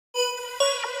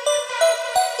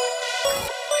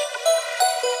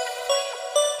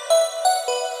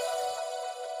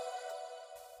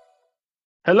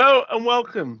Hello and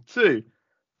welcome to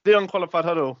the Unqualified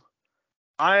Huddle.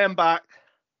 I am back.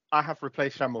 I have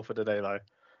replaced Shanil for the day though.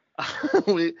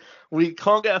 we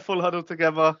can't get a full huddle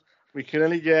together. We can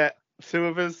only get two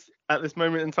of us at this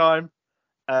moment in time.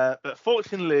 But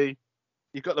fortunately,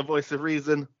 you've got the voice of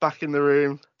reason back in the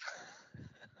room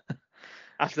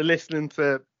after listening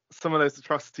to some of those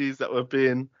atrocities that were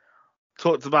being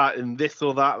talked about in this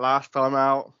or that last time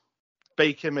out.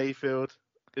 Baker Mayfield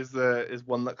is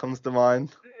one that comes to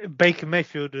mind. Baker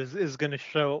Mayfield is going to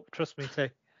show up. Trust me,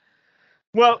 Tay.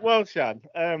 Well, Shan.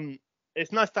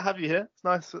 It's nice to have you here. It's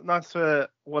nice for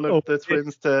one of the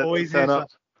twins to turn up.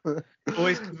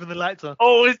 Always keeping the lights on.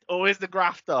 Always the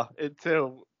grafter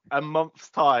until a month's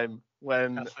time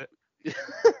when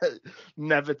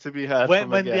never to be heard from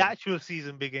when again. the actual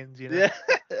season begins, Yeah.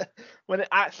 When it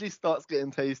actually starts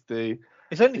getting tasty.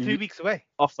 It's only 3 weeks away.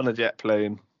 Off on a jet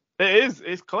plane. It is.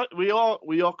 It's close. We are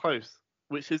close,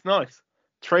 which is nice.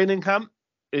 Training camp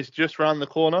is just round the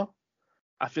corner.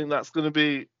 I think that's going to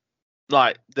be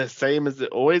like the same as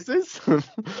it always is.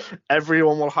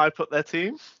 Everyone will hype up their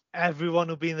team. Everyone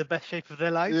will be in the best shape of their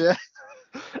lives. Yeah.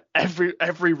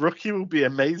 Every rookie will be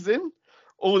amazing.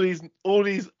 All these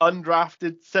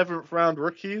undrafted 7th round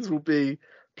rookies will be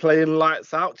playing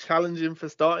lights out, challenging for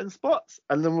starting spots,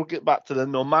 and then we'll get back to the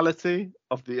normality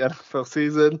of the NFL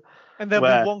season. And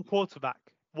there'll be one quarterback.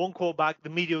 The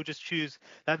media will just choose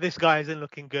that this guy isn't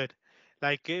looking good.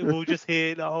 Like we'll just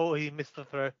hear, oh, he missed the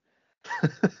throw.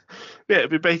 Yeah, it'd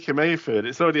be Baker Mayfield.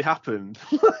 It's already happened.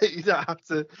 We don't have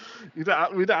to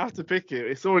pick it.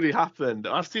 It's already happened.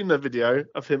 I've seen the video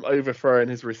of him overthrowing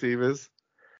his receivers.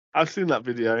 I've seen that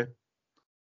video.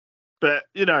 But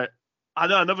I know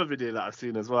another video that I've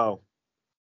seen as well,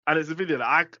 and it's a video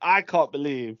that I can't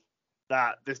believe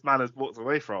that this man has walked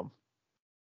away from.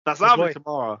 That's Alvin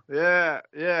Kamara. Yeah,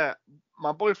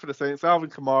 my boy for the Saints, Alvin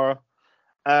Kamara.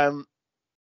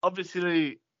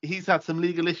 Obviously, he's had some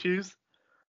legal issues.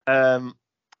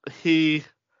 He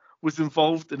was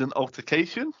involved in an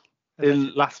altercation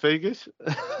in Las Vegas.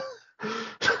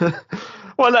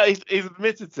 Well, no, he's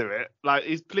admitted to it. Like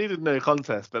he's pleaded no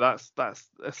contest, but that's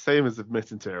the same as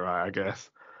admitting to it, right? I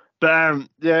guess. But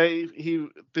yeah,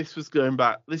 this was going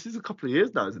back. This is a couple of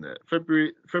years now, isn't it?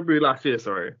 February last year,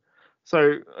 sorry.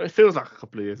 So it feels like a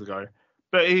couple of years ago.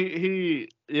 But he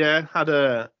had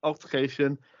a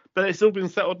altercation, but it's all been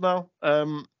settled now.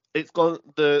 It's gone.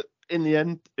 In the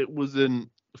end, it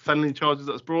wasn't felony charges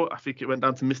that was brought. I think it went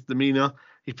down to misdemeanor.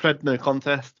 He pled no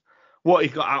contest. What he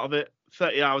got out of it,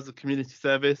 30 hours of community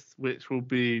service, which will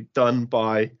be done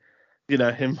by,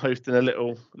 him hosting a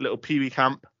little peewee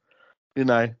camp,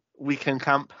 weekend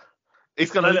camp. He's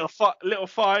got a little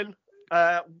fine,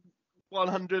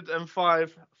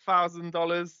 $105,000,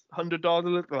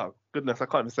 $100. Oh goodness, I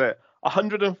can't even say it.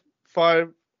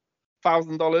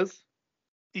 $105,000.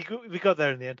 We got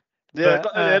there in the end. Yeah,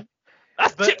 got there in the end.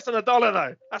 That's chips on a dollar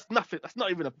though. That's nothing. That's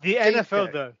not even a. The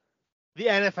NFL though. The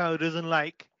NFL doesn't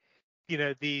like,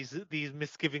 these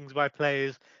misgivings by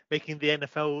players making the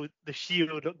NFL, the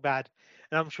shield, look bad.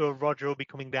 And I'm sure Roger will be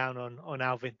coming down on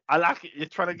Alvin. I like it. You're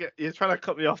trying to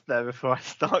cut me off there before I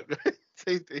start going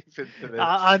too deep into this.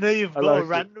 I know you've got a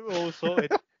rant all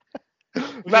sorted.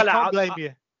 Can't blame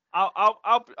you.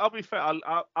 I'll be fair.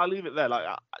 I'll leave it there. Like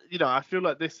I feel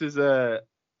like this is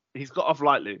he's got off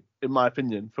lightly, in my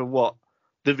opinion, for what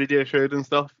the video showed and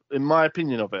stuff. In my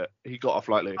opinion of it, he got off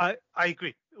lightly. I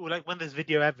agree. Like when there's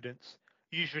video evidence,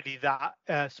 usually that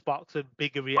sparks a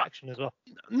bigger reaction as well.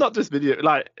 Not just video,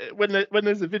 like when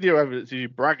there's a video evidence, you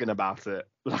bragging about it,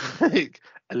 like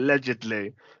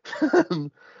allegedly,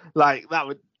 like that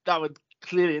would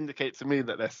clearly indicate to me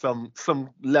that there's some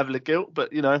level of guilt.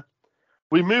 But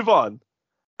we move on.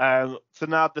 So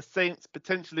now the Saints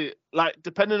potentially, like,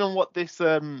 depending on what this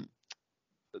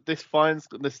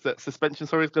suspension is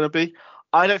going to be,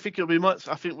 I don't think it'll be much.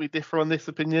 I think we differ on this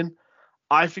opinion.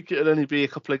 I think it'll only be a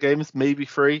couple of games, maybe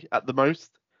 3 at the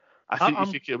most. I think you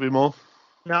think it'll be more.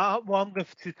 No, well, I'm going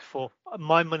for 2 to 4.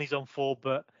 My money's on 4,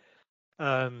 but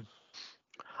I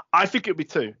think it'll be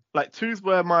 2. Like 2's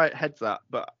where my head's at,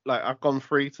 but like I've gone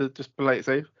 3 to just play it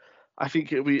safe. I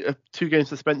think it'll be a 2-game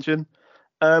suspension.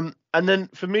 And then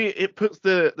for me, it puts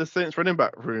the Saints running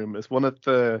back room as one of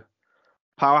the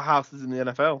powerhouses in the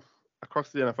NFL, across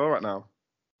the NFL right now.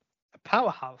 A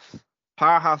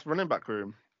powerhouse running back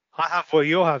room. I have what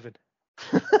you're having.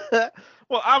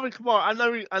 Well, Alvin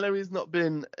Kamara, I know he's not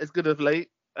been as good of late.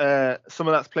 Some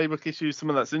of that's playbook issues, some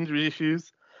of that's injury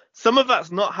issues, some of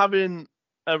that's not having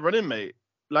a running mate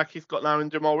like he's got now in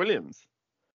Jamal Williams.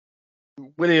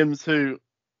 Williams, who,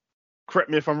 correct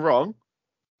me if I'm wrong,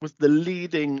 was the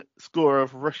leading scorer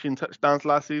of rushing touchdowns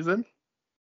last season.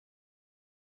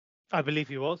 I believe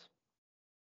he was.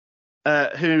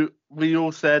 Who we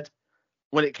all said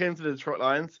when it came to the Detroit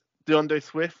Lions, DeAndre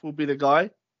Swift will be the guy,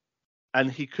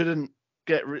 and he couldn't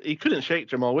shake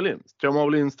Jamal Williams. Jamal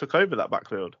Williams took over that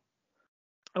backfield.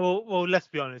 Well, let's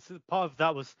be honest. Part of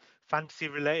that was fantasy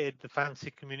related. The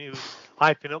fantasy community was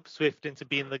hyping up Swift into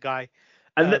being the guy.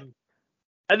 And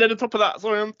then on top of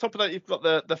that, you've got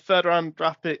the third round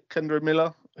draft pick Kendra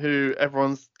Miller, who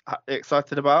everyone's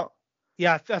excited about.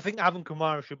 Yeah, I think Alvin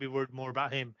Kamara should be worried more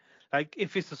about him. Like,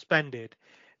 if he's suspended,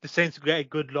 the Saints will get a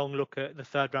good long look at the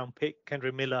third round pick,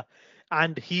 Kendra Miller,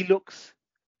 and he looks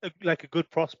like a good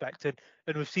prospect. And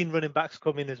we've seen running backs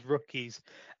come in as rookies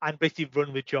and basically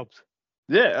run with jobs.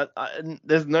 Yeah, and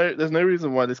there's no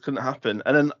reason why this couldn't happen.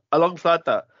 And then alongside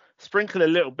that, sprinkle a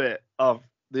little bit of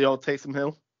the old Taysom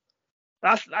Hill.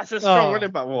 That's a strong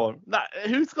running back one.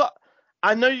 Who's got?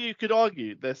 I know you could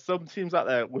argue there's some teams out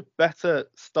there with better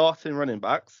starting running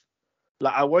backs.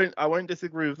 Like I won't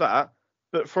disagree with that.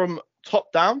 But from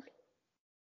top down,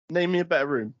 name me a better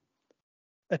room.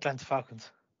 Atlanta Falcons.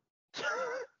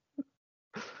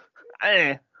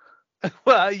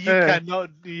 Well, you cannot.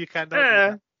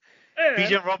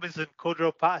 Bijan Robinson,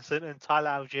 Cordero Patterson, and Tyler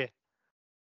Algier.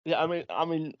 Yeah, I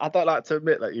mean, I don't like to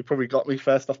admit that you probably got me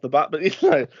first off the bat, but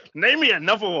name me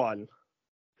another one.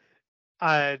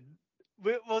 Well,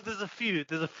 there's a few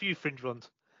fringe ones.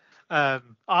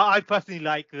 I personally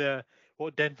like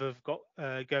what Denver have got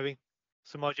going.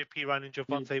 Samaje Perine and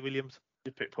Javonte Williams.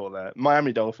 You picked Paul there.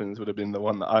 Miami Dolphins would have been the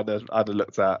one that I'd have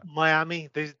looked at. Miami,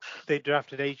 they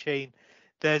drafted A-Chain.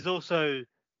 There's also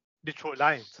Detroit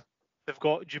Lions. They've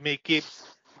got Jameer Gibbs.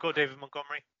 They've got David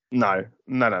Montgomery. No.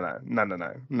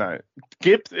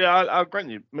 Gibbs, yeah, I'll grant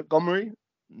you. Montgomery,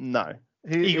 no.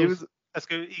 Eagles. Let's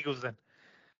go Eagles then.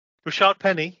 Rashad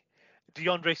Penny,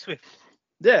 DeAndre Swift.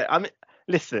 Yeah, I mean,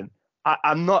 listen,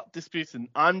 I'm not disputing.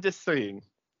 I'm just saying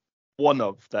one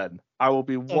of them. I will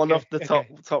be one of the top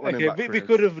running back. We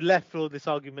could have left all this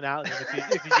argument out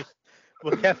if you just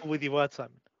were careful with your words,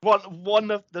 Simon.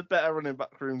 One of the better running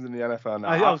back rooms in the NFL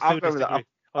now. I'll go with that.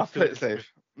 I'll play it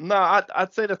safe. No,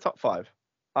 I'd say the top 5.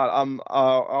 I'll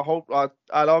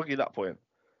argue that point.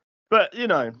 But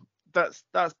that's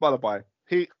by the by.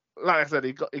 He, like I said,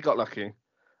 he got lucky.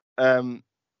 And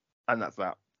that's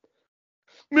that.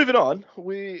 Moving on,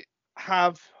 we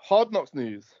have Hard Knocks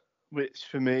news, which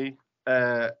for me,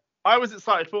 I was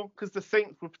excited for because the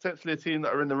Saints were potentially a team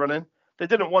that are in the running. They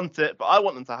didn't want it, but I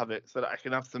want them to have it so that I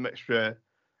can have some extra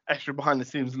behind the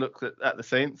scenes look at the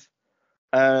Saints.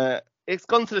 It's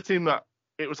gone to the team that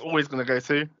it was always going to go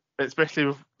to, especially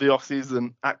with the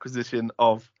off-season acquisition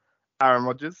of Aaron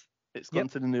Rodgers. It's gone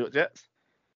to the New York Jets.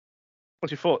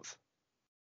 What's your thoughts?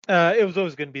 It was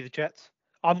always going to be the Jets.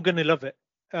 I'm going to love it.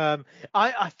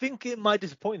 I think it might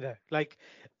disappoint though. Like,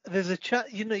 there's a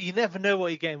chat. You never know what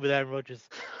you're getting with Aaron Rodgers,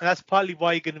 and that's partly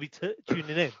why you're going to be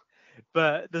tuning in.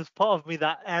 But there's part of me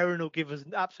that Aaron will give us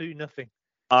absolutely nothing.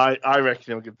 I reckon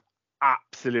he'll give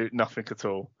absolute nothing at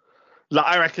all. Like,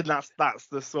 I reckon that's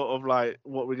the sort of like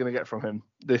what we're going to get from him.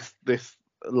 This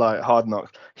like Hard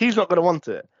Knocks. He's not going to want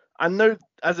it. I know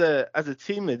as a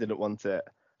team they didn't want it.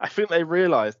 I think they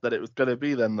realised that it was going to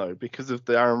be them though because of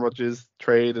the Aaron Rodgers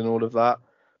trade and all of that.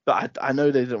 But I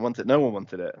know they didn't want it. No one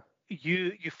wanted it.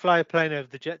 You fly a plane over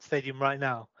the Jet Stadium right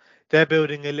now. They're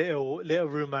building a little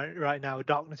room right now, a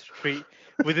darkness retreat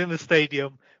within the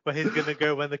stadium where he's going to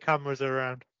go when the cameras are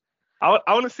around. I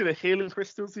want to see the healing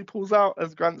crystals he pulls out,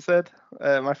 as Grant said.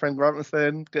 My friend Grant was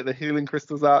saying, get the healing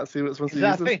crystals out and see what's supposed to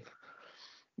use them.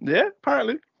 Yeah,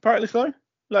 apparently so.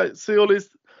 Like, see all this.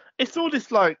 It's all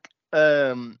this like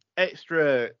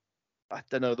extra. I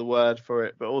don't know the word for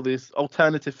it, but all this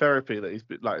alternative therapy that he's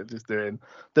just doing.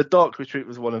 The dark retreat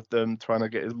was one of them, trying to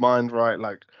get his mind right.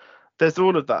 Like, there's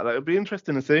all of that. Like, it'll be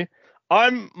interesting to see.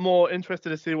 I'm more interested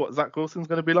to see what Zach Wilson's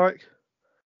going to be like.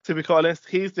 To be quite honest,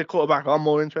 he's the quarterback I'm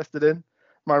more interested in.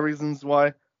 My reasons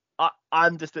why.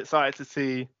 I'm just excited to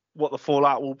see what the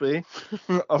fallout will be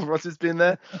of Rodgers being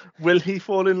there. Will he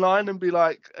fall in line and be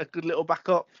like a good little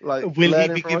backup? Like, will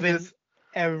he be giving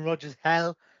Aaron Rodgers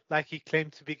hell like he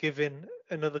claimed to be giving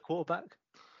another quarterback?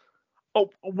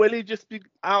 Oh, will he just be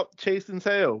out chasing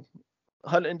tail,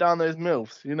 hunting down those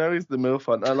MILFs? He's the MILF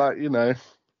hunter,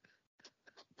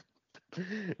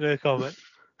 No comment.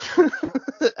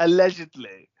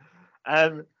 Allegedly.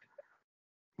 No,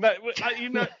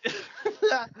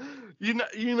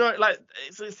 like,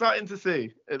 it's exciting to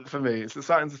see for me. It's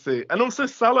exciting to see, and also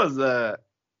Salah's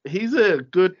he's a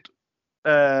good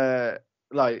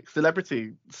like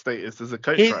celebrity status as a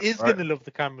coach. He's gonna love the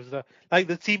cameras though. Like,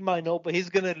 the team might not, but he's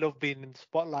gonna love being in the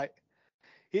spotlight.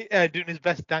 Doing his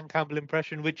best Dan Campbell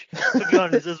impression, which, to be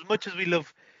honest, as much as we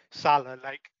love Salah.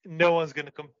 Like no one's going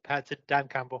to compare to Dan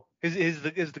Campbell. Is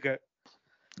the goat.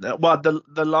 Well,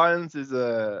 the Lions is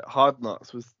Hard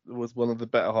Knocks was one of the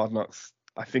better Hard Knocks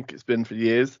I think it's been for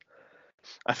years.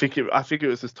 I think it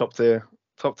was just top tier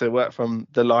work from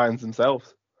the Lions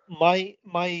themselves. My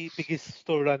biggest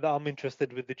storyline that I'm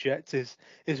interested with the Jets is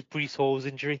Breece Hall's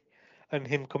injury and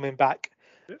him coming back,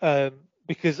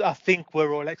 because I think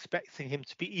we're all expecting him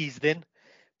to be eased in,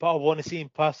 but I want to see in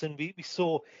person. We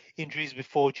saw injuries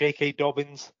before. J.K.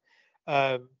 Dobbins,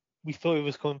 we thought he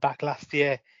was coming back last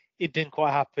year. It didn't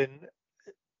quite happen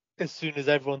as soon as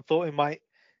everyone thought it might.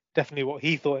 Definitely what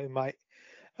he thought it might.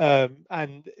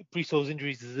 And Breece Hall's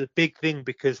injuries is a big thing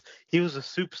because he was a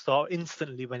superstar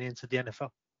instantly when he entered the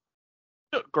NFL.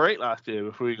 Looked great last year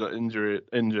before he got injured.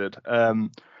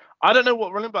 I don't know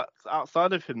what running backs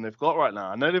outside of him they've got right now.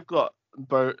 I know they've got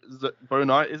Bo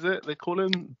Knight, is it? They call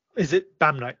him? Is it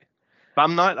Bam Knight?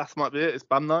 Bam Knight, that might be it. It's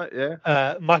Bam Knight,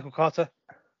 yeah. Michael Carter.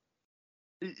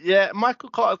 Yeah, Michael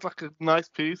Carter's like a nice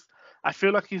piece. I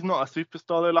feel like he's not a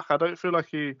superstar though. Like I don't feel like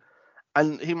he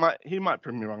might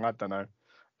prove me wrong. I don't know.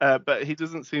 But he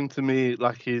doesn't seem to me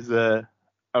like he's an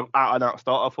out and out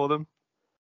starter for them.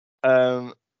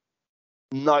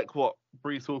 Like what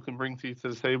Breece Hall can bring to you to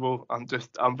the table.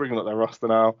 I'm bringing up their roster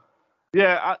now.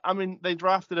 Yeah, I mean they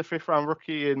drafted a 5th round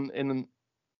rookie in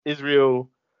Israel.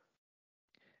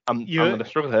 I'm gonna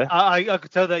struggle here. I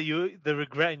could tell that the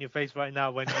regret in your face right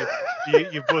now when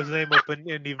you brought his name up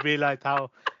and you realised how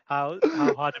hard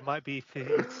it might be for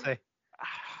you to say.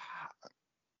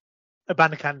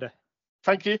 Abanikanda.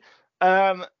 Thank you.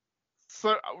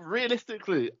 So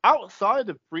realistically, outside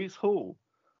of Breece Hall,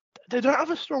 they don't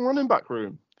have a strong running back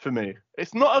room for me.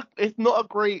 It's not a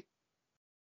great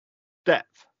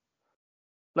depth.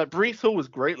 Like Breece Hall was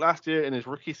great last year in his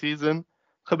rookie season,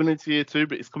 coming into year 2,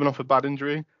 but he's coming off a bad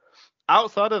injury.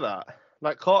 Outside of that,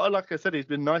 like Carter, like I said, he's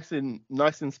been nice in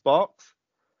sparks.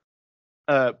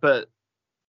 But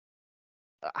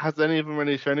has any of them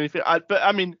really shown anything? But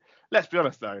I mean, let's be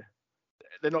honest though,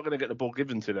 they're not going to get the ball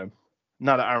given to them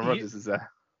now that Aaron Rodgers is there.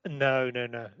 No.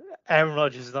 Aaron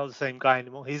Rodgers is not the same guy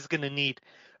anymore. He's going to need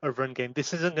a run game.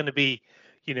 This isn't going to be,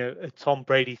 a Tom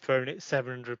Brady throwing it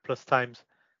 700 plus times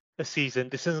a season.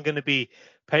 This isn't going to be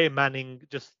Peyton Manning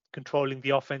just controlling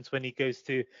the offense when he goes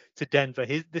to Denver.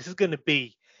 This is going to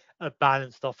be a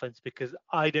balanced offense because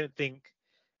I don't think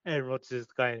Aaron Rodgers is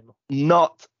the guy anymore.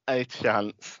 Not a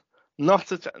chance.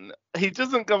 Not a chance. He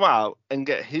doesn't go out and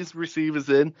get his receivers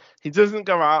in. He doesn't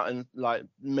go out and like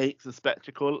makes a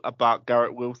spectacle about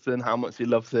Garrett Wilson, how much he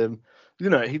loves him.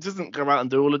 He doesn't go out and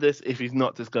do all of this if he's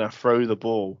not just going to throw the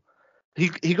ball. He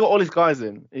got all his guys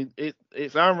in.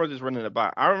 It's Aaron Rodgers running it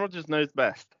back. Aaron Rodgers knows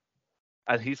best,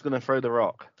 and he's going to throw the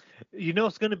rock.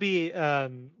 It's going to be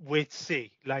weird to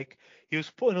see. Like he was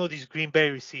putting all these Green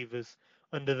Bay receivers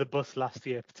under the bus last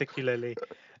year, particularly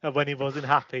when he wasn't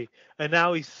happy, and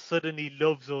now he suddenly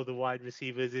loves all the wide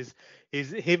receivers.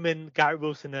 Is him and Garrett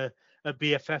Wilson are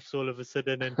BFFs all of a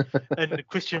sudden, and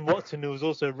Christian Watson, who was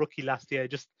also a rookie last year,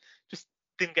 just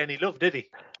didn't get any love, did he?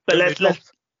 But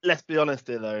let's be honest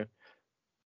here though.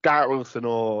 Garrett Wilson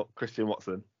or Christian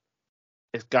Watson,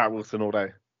 it's Garrett Wilson all day.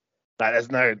 Like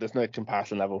there's no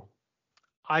comparison level.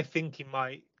 I think he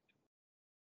might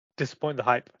disappoint the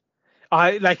hype.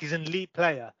 He's an elite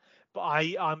player, but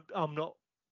I'm not.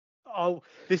 Oh,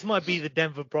 this might be the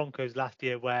Denver Broncos last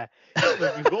year where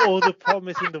we've got all the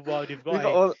promise in the world. We've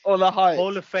got all the hype.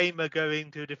 Hall of Famer going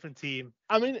to a different team.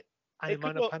 I mean, and it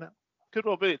might not pan out. Could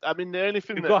well be. I mean, the only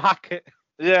thing we've got Hackett.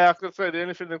 Yeah, I was gonna say the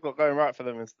only thing they've got going right for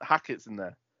them is Hackett's in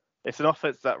there. It's an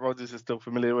offense that Rodgers is still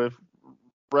familiar with.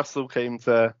 Russell came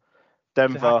to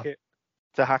Denver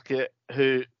to Hackett,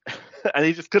 who and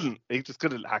he just couldn't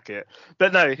hack it.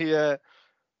 But no,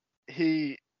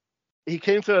 he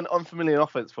came to an unfamiliar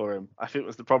offense for him. I think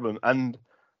was the problem, and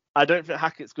I don't think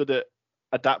Hackett's good at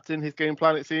adapting his game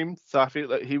plan. It seemed so. I think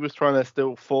that he was trying to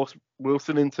still force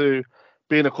Wilson into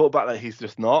being a quarterback that he's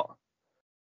just not.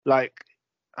 Like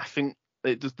I think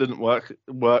it just didn't work.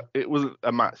 It wasn't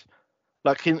a match.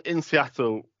 Like in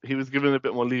Seattle, he was given a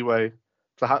bit more leeway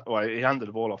he handed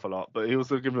the ball off a lot, but he was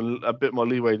given a bit more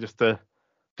leeway just to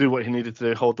do what he needed to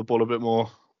do, hold the ball a bit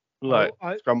more, scramble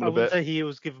a bit. I wouldn't say he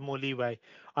was given more leeway.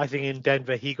 I think in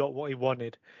Denver, he got what he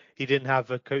wanted. He didn't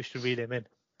have a coach to reel him in.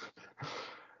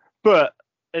 But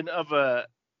in other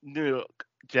New York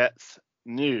Jets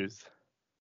news,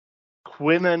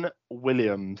 Quinnen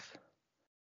Williams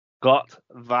got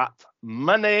that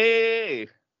money.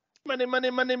 Money.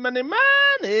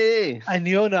 And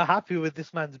you're not happy with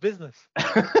this man's business.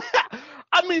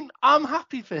 I mean, I'm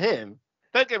happy for him.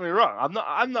 Don't get me wrong.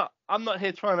 I'm not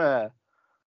here trying to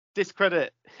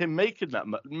discredit him making that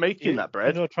You're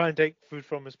bread. not trying to take food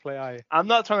from his plate, are you? I'm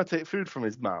not trying to take food from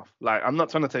his mouth. Like, I'm not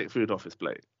trying to take food off his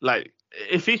plate. Like,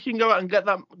 if he can go out and get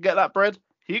that bread,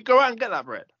 he go out and get that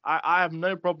bread. I have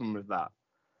no problem with that.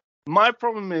 My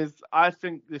problem is, I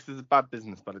think this is a bad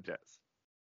business by the Jets.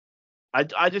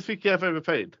 I just think they've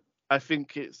overpaid. I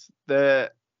think they've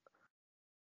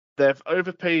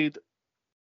overpaid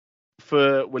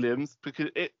for Williams because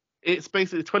it's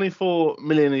basically 24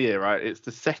 million a year, right? It's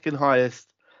the second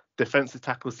highest defensive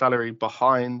tackle salary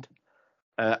behind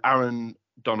Aaron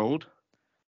Donald.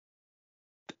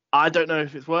 I don't know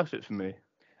if it's worth it for me.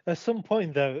 At some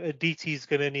point, though, a DT is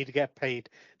going to need to get paid.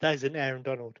 That isn't Aaron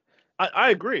Donald.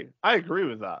 I agree. I agree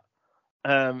with that.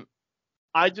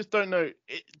 I just don't know.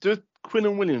 Does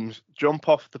Quinnen Williams jump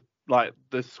off the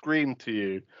screen to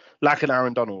you like an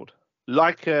Aaron Donald,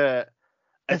 like a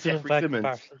Jeffrey Simmons?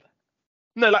 Comparison.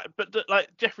 No,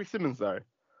 like Jeffrey Simmons though.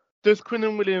 Does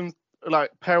Quinnen Williams like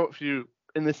pair up for you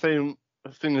in the same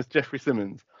thing as Jeffrey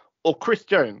Simmons or Chris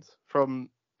Jones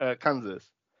from Kansas?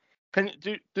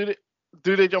 Do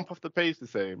they jump off the page the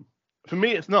same? For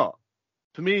me, it's not.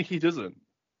 For me, he doesn't.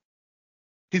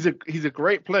 He's a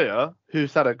great player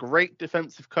who's had a great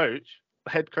defensive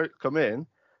head coach come in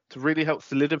to really help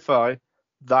solidify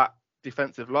that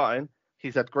defensive line.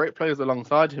 He's had great players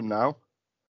alongside him now.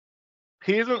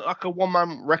 He isn't like a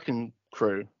one-man wrecking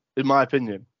crew, in my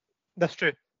opinion. That's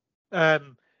true.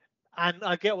 And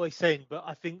I get what he's saying, but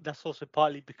I think that's also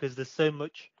partly because there's so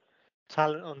much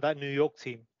talent on that New York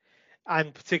team.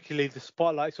 And particularly the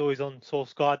spotlight's always on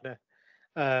Sauce Gardner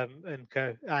and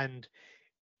co. And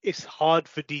it's hard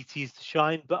for DTs to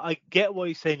shine, but I get what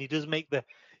he's saying. He does make the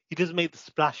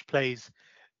splash plays,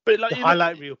 but like the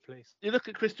highlight reel plays. You look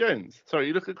at Chris Jones.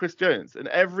 And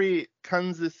every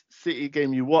Kansas City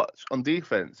game you watch on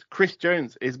defense, Chris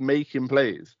Jones is making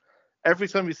plays. Every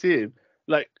time you see him,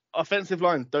 like offensive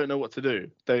lines don't know what to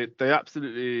do. They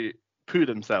absolutely poo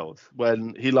themselves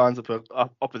when he lines up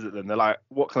opposite them. They're like,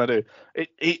 what can I do?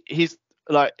 He's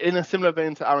like in a similar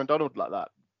vein to Aaron Donald like that.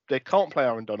 They can't play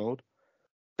Aaron Donald.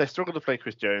 They struggle to play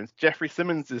Chris Jones. Jeffrey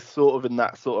Simmons is sort of in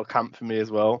that sort of camp for me as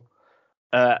well.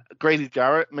 Grady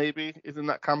Jarrett maybe is in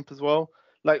that camp as well.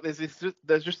 Like there's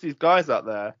just these guys out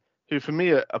there who for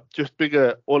me are just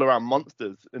bigger all around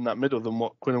monsters in that middle than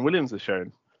what Quinnen Williams has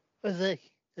shown. As a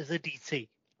DT,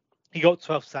 he got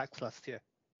 12 sacks last year.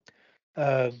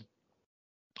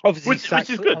 Obviously, which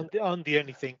is good. On the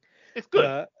only thing. It's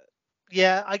good.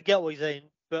 Yeah, I get what he's saying,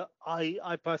 but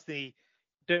I personally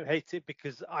don't hate it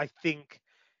because I think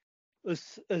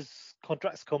as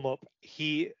contracts come up,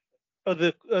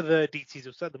 other DTs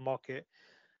have set the market.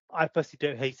 I personally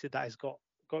don't hate it that he's got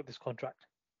this contract.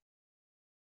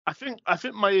 I think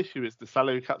my issue is the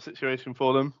salary cap situation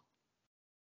for them.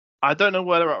 I don't know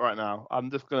where they're at right now.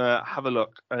 I'm just gonna have a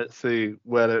look and see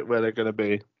where they're gonna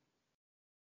be.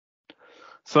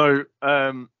 So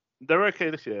they're okay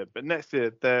this year, but next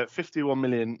year they're 51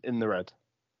 million in the red,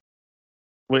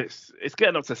 which is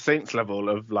getting up to Saints level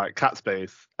of like cap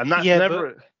space, and that's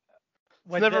never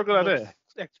a good idea.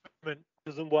 Experiment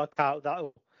doesn't work out,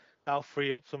 that'll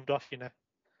free up some dosh, you know.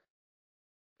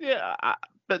 Yeah,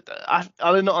 but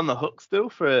are they not on the hook still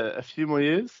for a few more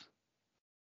years?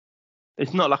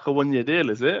 It's not like a 1-year deal,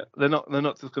 is it? They're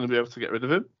not just going to be able to get rid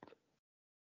of him,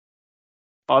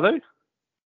 are they?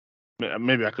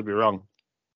 Maybe I could be wrong.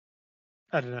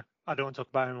 I don't know. I don't want to talk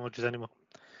about Aaron Rodgers anymore.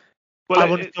 Well, I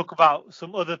want to talk about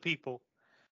some other people.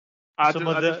 I just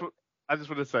want to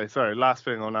say, sorry, last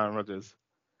thing on Aaron Rodgers.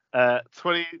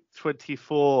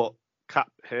 2024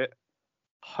 cap hit,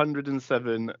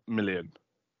 107 million.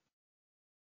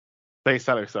 Base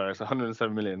salary, sorry, it's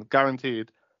 107 million.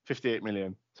 Guaranteed, 58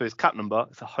 million. So his cap number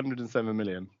is 107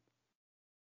 million.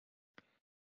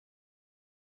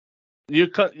 They're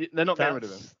not getting rid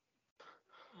of him.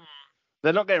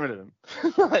 They're not getting rid of him.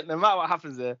 Like, no matter what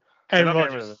happens there, they're not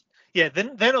getting rid of him. Yeah,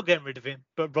 they're not getting rid of him,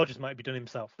 but Rodgers might be done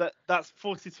himself. That's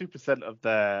 42% of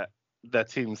their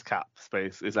team's cap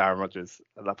space is Aaron Rodgers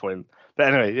at that point. But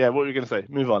anyway, yeah, what were you going to say?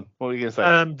 Move on. What were you going to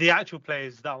say? The actual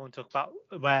players that I want to talk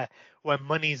about, where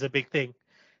money is a big thing.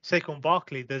 Saquon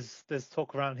Barkley, there's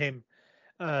talk around him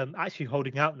actually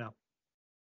holding out now.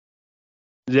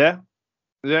 Yeah,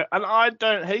 and I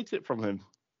don't hate it from him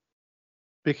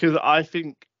because I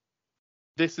think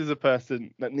this is a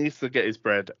person that needs to get his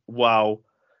bread while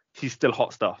he's still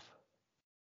hot stuff.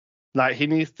 Like he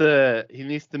needs to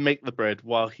make the bread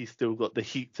while he's still got the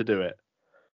heat to do it.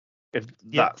 If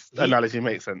that analogy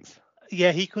makes sense.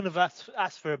 Yeah, he couldn't have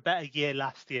asked for a better year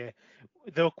last year.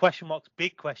 There were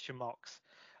big question marks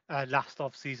last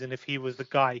off season if he was the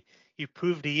guy. He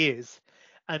proved he is,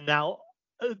 and now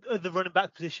at the running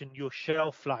back position, your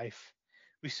shelf life.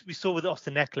 We saw with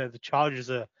Austin Eckler, the Chargers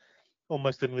are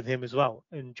almost done with him as well,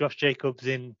 and Josh Jacobs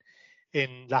in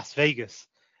Las Vegas.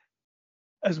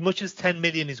 As much as 10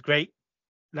 million is great,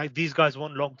 like these guys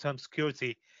want long-term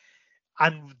security,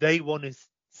 and they want to,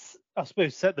 I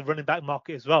suppose, set the running back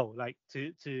market as well, like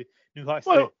to new heights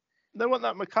too. Well, they want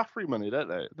that McCaffrey money, don't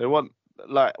they? They want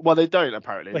well, they don't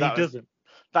apparently. But he doesn't.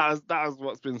 That is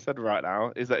what's been said right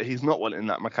now, is that he's not wanting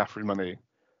that McCaffrey money,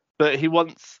 but he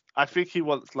wants. I think he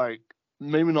wants like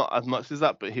maybe not as much as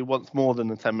that, but he wants more than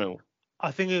the 10 mil. I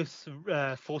think it was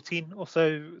 14 or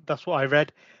so. That's what I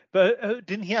read. But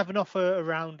didn't he have an offer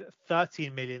around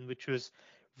 13 million, which was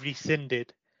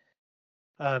rescinded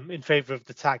in favor of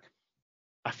the tag?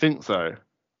 I think so.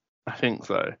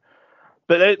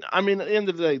 But then, I mean, at the end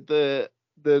of the day,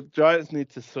 the Giants need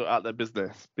to sort out their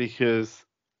business because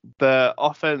the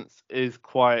offense is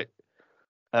quite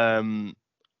underwhelming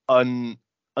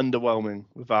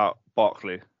without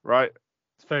Barkley, right?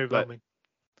 It's very overwhelming.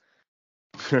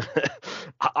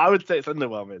 I would say it's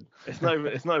underwhelming. It's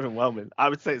not even whelming. I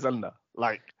would say it's under.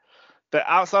 Like the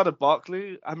outside of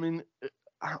Barkley, I mean,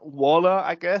 Waller,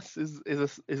 I guess, is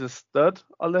a stud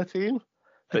on their team.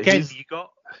 But again, you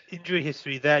got injury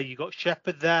history there. You got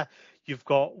Shepard there. You've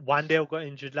got Wandale got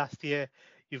injured last year.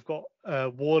 You've got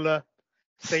Waller,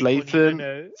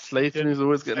 Slayton. Slayton is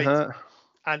always getting hurt,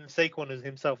 and Saquon is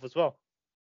himself as well.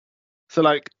 So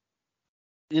like,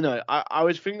 you know, I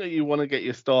would think that you want to get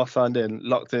your star signed in,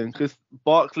 locked in, because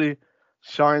Barkley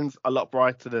shines a lot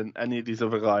brighter than any of these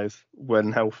other guys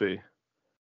when healthy.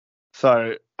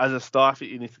 So as a star, I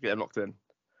think you need to get him locked in.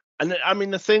 And I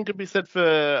mean, the same could be said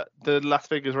for the Las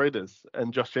Vegas Raiders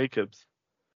and Josh Jacobs.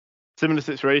 Similar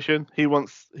situation. He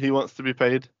wants to be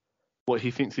paid what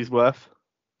he thinks he's worth.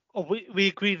 Oh, we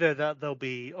agree though that they'll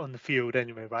be on the field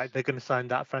anyway, right? They're going to sign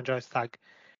that franchise tag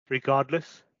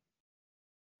regardless.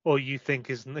 Or you think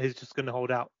he's just going to hold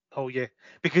out the whole year?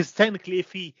 Because technically,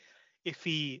 if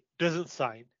he doesn't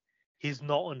sign, he's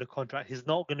not under contract. He's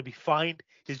not going to be fined.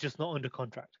 He's just not under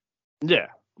contract. Yeah.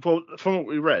 Well, from what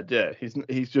we read, yeah,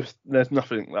 he's just there's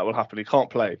nothing that will happen. He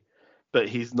can't play, but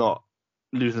he's not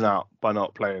losing out by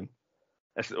not playing.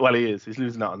 Well, he is. He's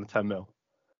losing out on the 10 mil.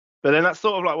 But then that's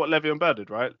sort of like what Le'Veon Bell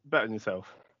did, right? Bet on yourself.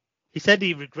 He said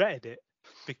he regretted it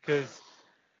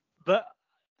but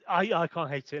I can't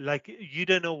hate it. Like, you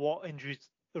don't know what injuries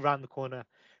around the corner.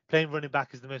 Playing running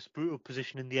back is the most brutal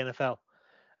position in the NFL.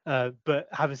 But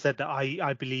having said that,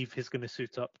 I believe he's going to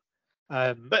suit up.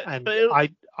 I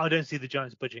don't see the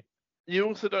Giants budging. You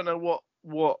also don't know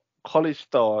what college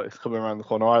star is coming around the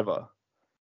corner either.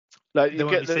 Like you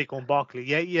get Saquon Barkley.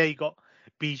 Yeah, you got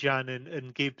Bijan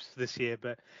and Gibbs this year,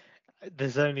 but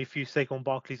there's only a few Saquon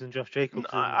Barkleys and Josh Jacobs.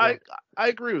 I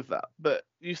agree with that, but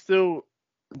you still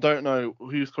don't know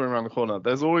who's coming around the corner.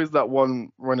 There's always that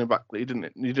one running back that you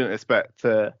didn't expect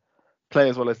to play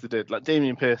as well as they did. Like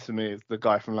Dameon Pierce for me is the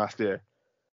guy from last year.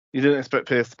 You didn't expect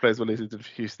Pierce to play as well as he did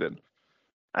for Houston,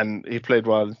 and he played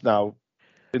well. Now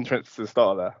entrenched to the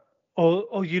starter there.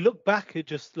 Or you look back at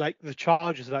just like the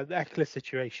Chargers, like the Eckler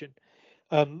situation.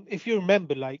 If you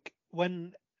remember, like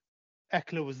when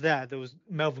Eckler was there was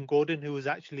Melvin Gordon, who was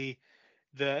actually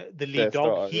the lead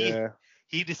dog.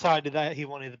 He decided that he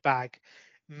wanted the bag.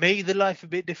 Made the life a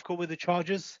bit difficult with the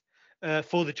Chargers,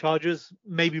 for the Chargers,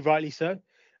 maybe rightly so.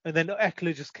 And then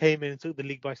Eckler just came in and took the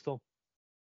league by storm.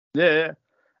 Yeah.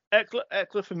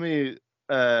 Eckler for me,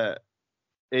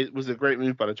 it was a great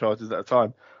move by the Chargers at the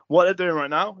time. What they're doing right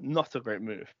now, not a great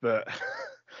move, but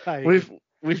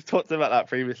we've talked about that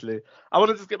previously. I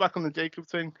want to just get back on the Jacobs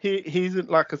thing. He's,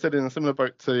 like I said, in a similar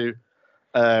boat to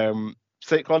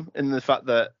Saquon in the fact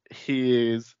that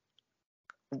he is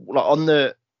like on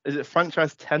the, is it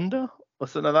franchise tender or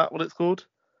something like that? What it's called?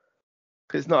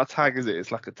 It's not a tag, is it?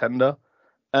 It's like a tender.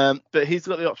 But he's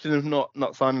got the option of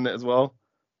not signing it as well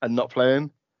and not playing.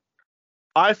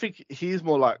 I think he's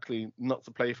more likely not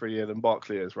to play for a year than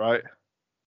Barkley is, right?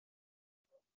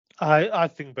 I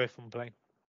think both of them play.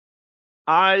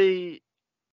 I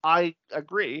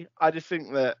agree. I just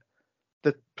think that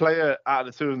the player out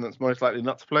of the two of them that's most likely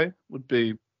not to play would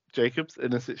be Jacobs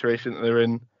in the situation that they're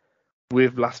in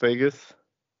with Las Vegas.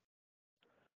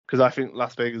 Because I think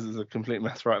Las Vegas is a complete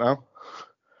mess right now.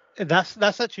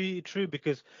 That's actually true,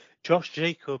 because Josh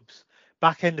Jacobs,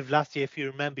 back end of last year, if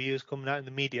you remember, he was coming out in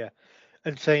the media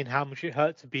and saying how much it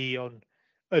hurt to be on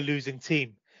a losing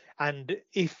team. And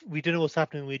if we don't know what's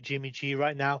happening with Jimmy G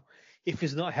right now, if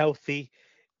he's not healthy,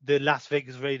 the Las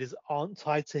Vegas Raiders aren't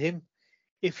tied to him.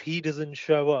 If he doesn't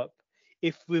show up,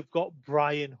 if we've got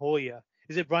Brian Hoyer,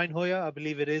 is it Brian Hoyer? I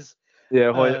believe it is.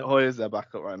 Yeah, Hoyer's their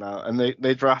backup right now, and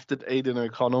they drafted Aiden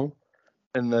O'Connell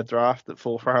in the draft at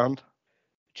 4th round.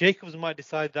 Jacobs might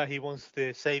decide that he wants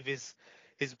to save his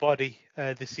body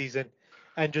this season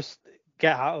and just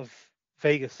get out of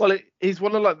Vegas. Well, he's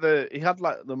one of he had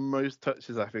like the most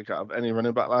touches I think out of any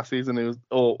running back last season. He's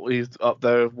up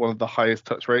there with one of the highest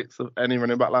touch rates of any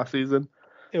running back last season.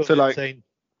 It was So like insane.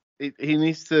 he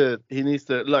needs to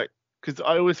like, because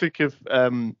I always think of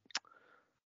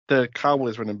the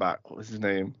Cowboys running back. What was his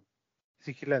name?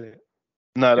 Ezekiel Elliott.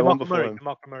 No, the one DeMarco before Murray. him.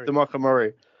 DeMarco Murray. DeMarco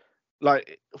Murray.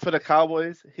 Like for the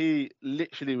Cowboys, he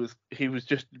literally was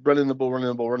just running the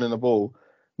ball.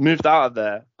 Moved out of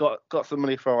there, got some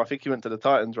money from, I think he went to the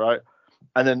Titans, right?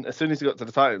 And then as soon as he got to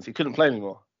the Titans, he couldn't play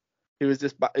anymore. He was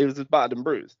just battered and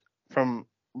bruised from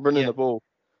running the ball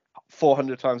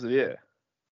 400 times a year.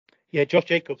 Yeah, Josh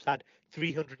Jacobs had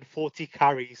 340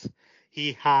 carries.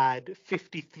 He had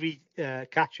 53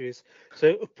 catches, so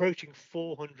approaching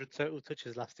 400 total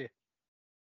touches last year.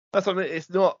 That's what I mean.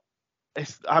 It's not.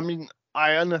 I mean,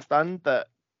 I understand that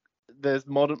there's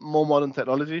more modern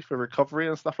technology for recovery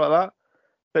and stuff like that,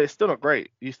 but it's still not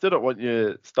great. You still don't want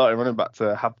your starting running back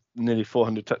to have nearly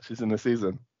 400 touches in the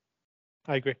season.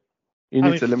 I agree. You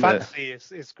need to limit fantasy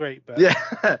is great, but yeah,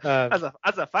 as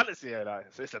a fantasy owner,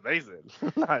 it's amazing.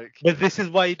 Like, but this is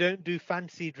why you don't do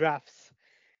fancy drafts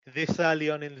this early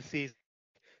on in the season.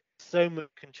 So much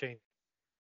can change.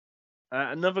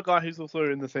 Another guy who's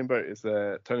also in the same boat is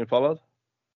Tony Pollard,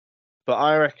 but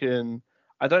I reckon,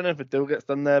 I don't know if a deal gets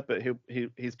done there, but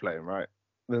he's playing, right?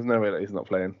 There's no way that he's not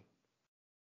playing.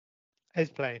 He's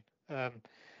playing,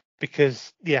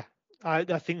 because I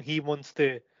think he wants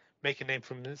to make a name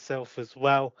for himself as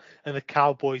well, and the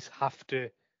Cowboys have to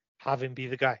have him be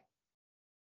the guy.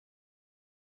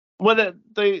 Well,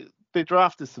 they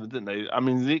drafted some, didn't they? I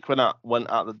mean, Zeke went out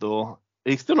the door.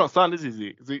 He's still not signed, is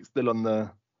he? Zeke's still on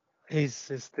the. He's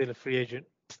still a free agent.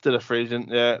 Still a free agent,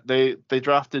 yeah. They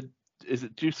drafted, is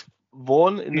it Juice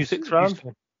Vaughn in the 6th round?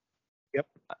 Yep.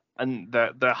 And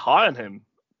they're high on him.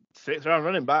 6th round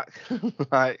running back.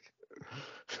 Like.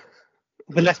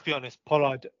 But let's be honest,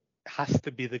 Pollard has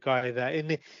to be the guy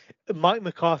there. Mike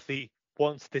McCarthy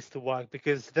wants this to work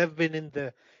because they've been in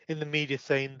the media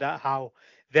saying that how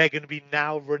they're going to be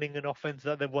now running an offense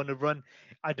that they want to run.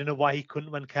 I don't know why he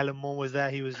couldn't when Kellen Moore was there.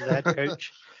 He was the head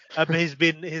coach. He's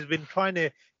been trying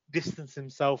to distance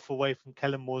himself away from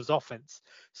Kellen Moore's offense.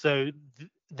 So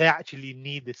they actually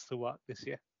need this to work this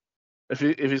year. If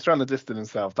he's trying to distance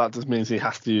himself, that just means he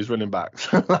has to use running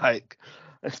backs. Like,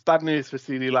 it's bad news for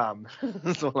CeeDee Lamb.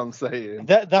 That's all I'm saying.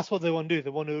 That's what they want to do. They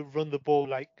want to run the ball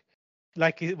like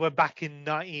we're back in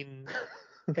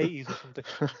 1980s or something.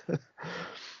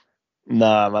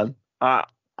 Nah, man.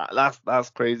 That's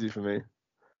crazy for me.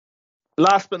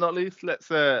 Last but not least, let's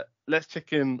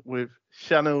check in with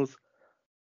Shanil's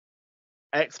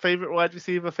favorite wide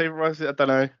receiver. I don't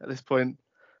know at this point.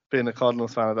 Being a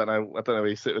Cardinals fan, I don't know where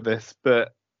you sit with this,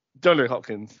 but DeAndre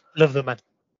Hopkins. Love the man.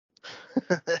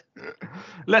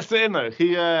 Let's sit in though.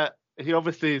 He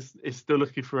obviously is still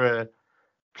looking for a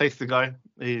place to go.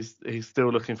 He's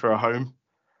still looking for a home.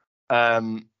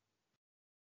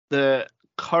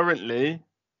 Currently,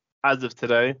 as of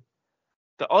today,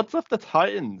 the odds of the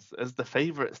Titans as the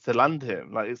favourites to land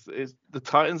him. Like, it's the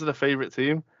Titans are the favourite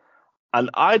team, and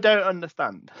I don't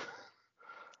understand.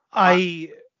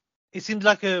 It seems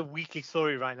like a weekly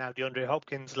story right now. DeAndre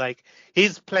Hopkins, like,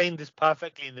 he's playing this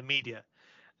perfectly in the media.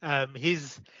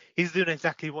 He's doing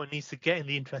exactly what needs to get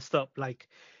the interest up. Like,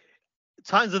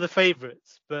 Titans are the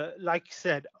favourites, but like you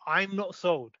said, I'm not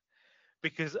sold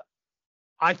because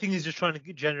I think he's just trying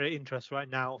to generate interest right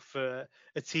now for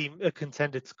a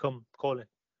contender to come calling.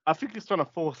 I think he's trying to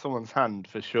force someone's hand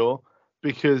for sure,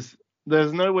 because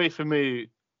there's no way for me,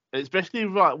 especially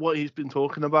like what he's been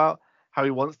talking about, how he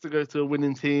wants to go to a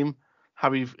winning team,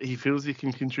 how he feels he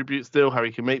can contribute still, how he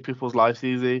can make people's lives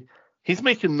easy. He's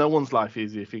making no one's life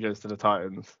easy if he goes to the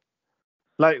Titans.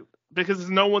 Like, because there's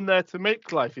no one there to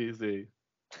make life easy.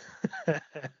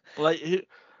 Like,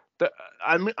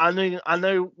 I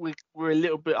know we're a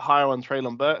little bit higher on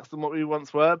Treylon Burks than what we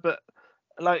once were, but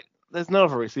like, there's no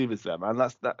other receivers there, man.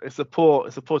 It's a poor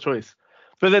choice.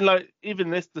 But then, like, even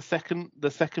the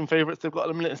second favourites they've got at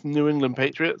the minute is New England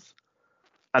Patriots,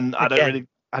 and I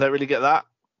don't really get that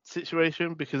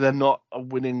situation because they're not a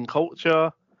winning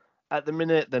culture at the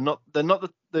minute. They're not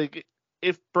the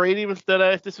if Brady was still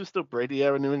there, if this was still Brady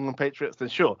era New England Patriots, then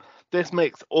sure, this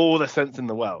makes all the sense in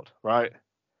the world, right?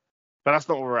 But that's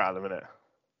not where we're at the minute.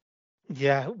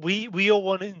 Yeah, we all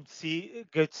want to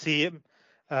go to see him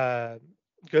go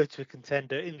to a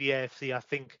contender in the AFC. I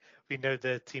think we know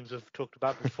the teams we've talked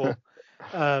about before.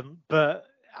 But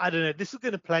I don't know. This is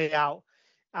going to play out,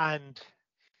 and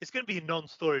it's going to be a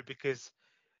non-story because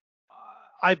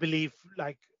I believe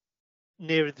like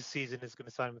nearer the season is going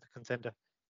to sign with a contender.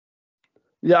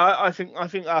 Yeah, I think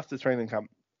after training camp,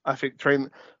 I think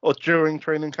during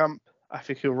training camp, I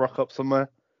think he'll rock up somewhere,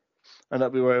 and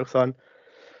that'll be where he'll sign.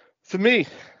 For me,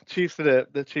 Chiefs are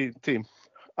the Chiefs team.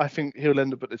 I think he'll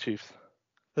end up at the Chiefs.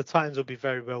 The Titans will be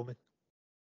very whelming.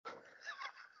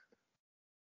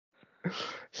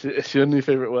 It's your new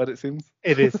favorite word, it seems.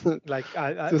 It is like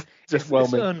just it's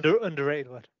whelming.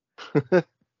 underrated word.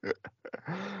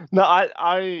 No,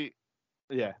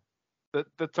 yeah,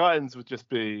 the Titans would just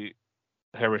be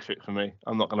horrific for me.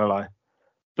 I'm not gonna lie,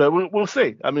 but we'll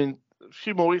see. I mean, a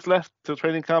few more weeks left till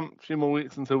training camp. A few more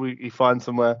weeks until he finds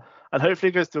somewhere, and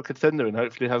hopefully he goes to a contender and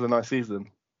hopefully has a nice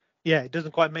season. Yeah, it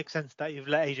doesn't quite make sense that you've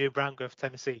let AJ Brown go for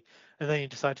Tennessee and then you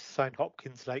decide to sign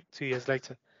Hopkins like 2 years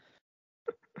later.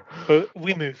 But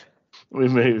we move. We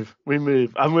move.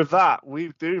 And with that,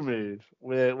 we do move.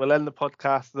 We'll end the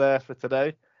podcast there for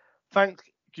today. Thank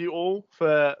you all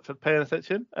for paying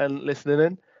attention and listening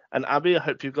in. And Abby, I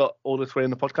hope you got all this way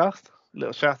in the podcast. A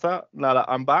little shout out now that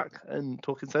I'm back and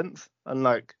talking sense,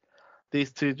 unlike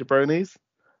these two jabronis.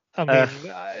 I mean,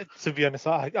 to be honest,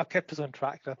 I kept us on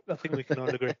track. I think we can all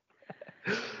agree.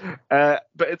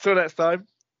 But until next time,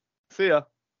 see ya.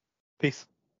 Peace.